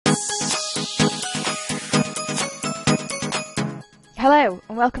Hello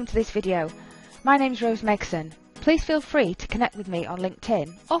and welcome to this video. My name's Rose Megson. Please feel free to connect with me on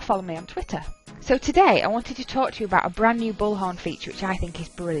LinkedIn or follow me on Twitter. So today I wanted to talk to you about a brand new Bullhorn feature which I think is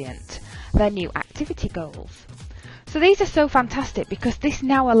brilliant. Their new activity goals. So these are so fantastic because this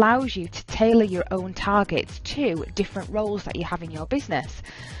now allows you to tailor your own targets to different roles that you have in your business.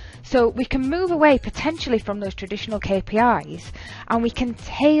 So we can move away potentially from those traditional KPIs and we can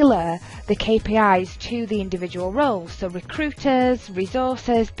tailor the KPIs to the individual roles. So recruiters,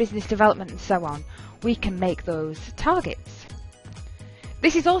 resources, business development and so on. We can make those targets.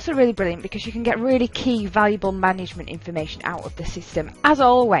 This is also really brilliant because you can get really key valuable management information out of the system as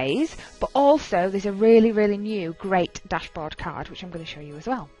always, but also there's a really new great dashboard card which I'm going to show you as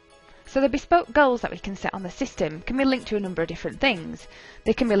well. So the bespoke goals that we can set on the system can be linked to a number of different things.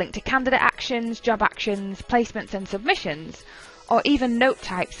 They can be linked to candidate actions, job actions, placements and submissions, or even note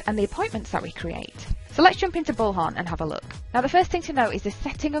types and the appointments that we create. So let's jump into Bullhorn and have a look. Now the first thing to note is the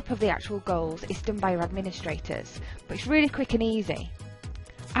setting up of the actual goals is done by your administrators, but it's really quick and easy.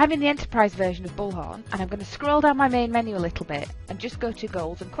 I'm in the enterprise version of Bullhorn and I'm going to scroll down my main menu a little bit and just go to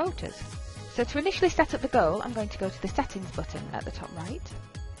goals and quotas. So to initially set up the goal, I'm going to go to the settings button at the top right.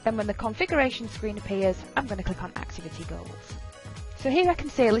 Then when the configuration screen appears, I'm going to click on activity goals. So here I can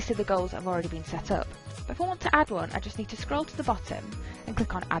see a list of the goals that have already been set up. But if I want to add one, I just need to scroll to the bottom and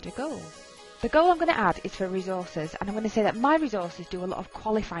click on add a goal. The goal I'm going to add is for resources, and I'm going to say that my resources do a lot of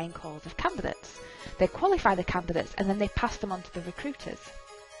qualifying calls of candidates. They qualify the candidates and then they pass them on to the recruiters.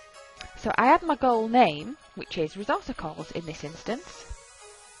 So I add my goal name, which is resourcer calls in this instance.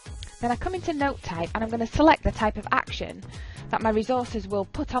 Then I come into note type and I'm going to select the type of action that my resources will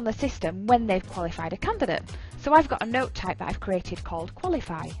put on the system when they've qualified a candidate. So I've got a note type that I've created called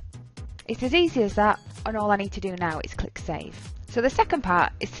qualify. It's as easy as that, and all I need to do now is click save. So the second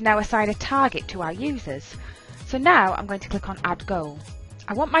part is to now assign a target to our users. So now I'm going to click on add goal.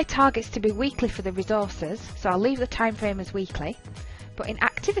 I want my targets to be weekly for the resources, so I'll leave the time frame as weekly. But in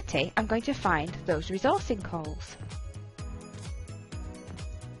activity, I'm going to find those resourcing calls.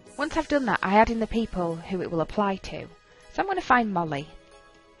 Once I've done that, I add in the people who it will apply to. So I'm going to find Molly.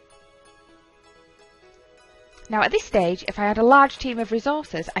 Now at this stage, if I had a large team of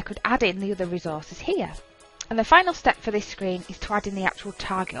resources, I could add in the other resources here. And the final step for this screen is to add in the actual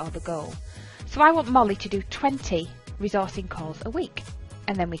target or the goal. So I want Molly to do 20 resourcing calls a week.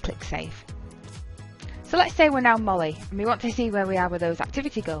 And then we click save. So let's say we're now Molly and we want to see where we are with those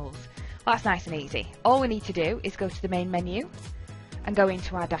activity goals. Well, that's nice and easy. All we need to do is go to the main menu and go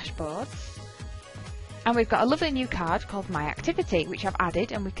into our dashboards. And we've got a lovely new card called My Activity, which I've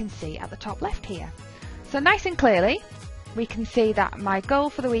added and we can see at the top left here. So nice and clearly, we can see that my goal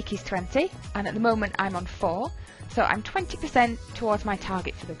for the week is 20, and at the moment I'm on 4, so I'm 20% towards my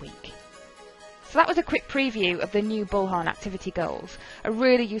target for the week. So that was a quick preview of the new Bullhorn activity goals, a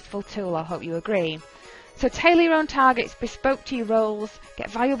really useful tool, I hope you agree. So tailor your own targets, bespoke to your roles, get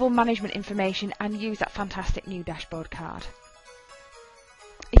valuable management information and use that fantastic new dashboard card.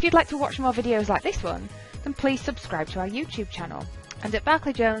 If you'd like to watch more videos like this one, then please subscribe to our YouTube channel. And at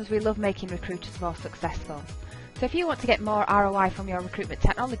Barclay Jones, we love making recruiters more successful. So if you want to get more ROI from your recruitment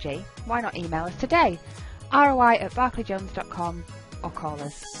technology, why not email us today? ROI@barclayjones.com or call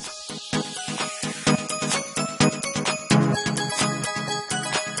us.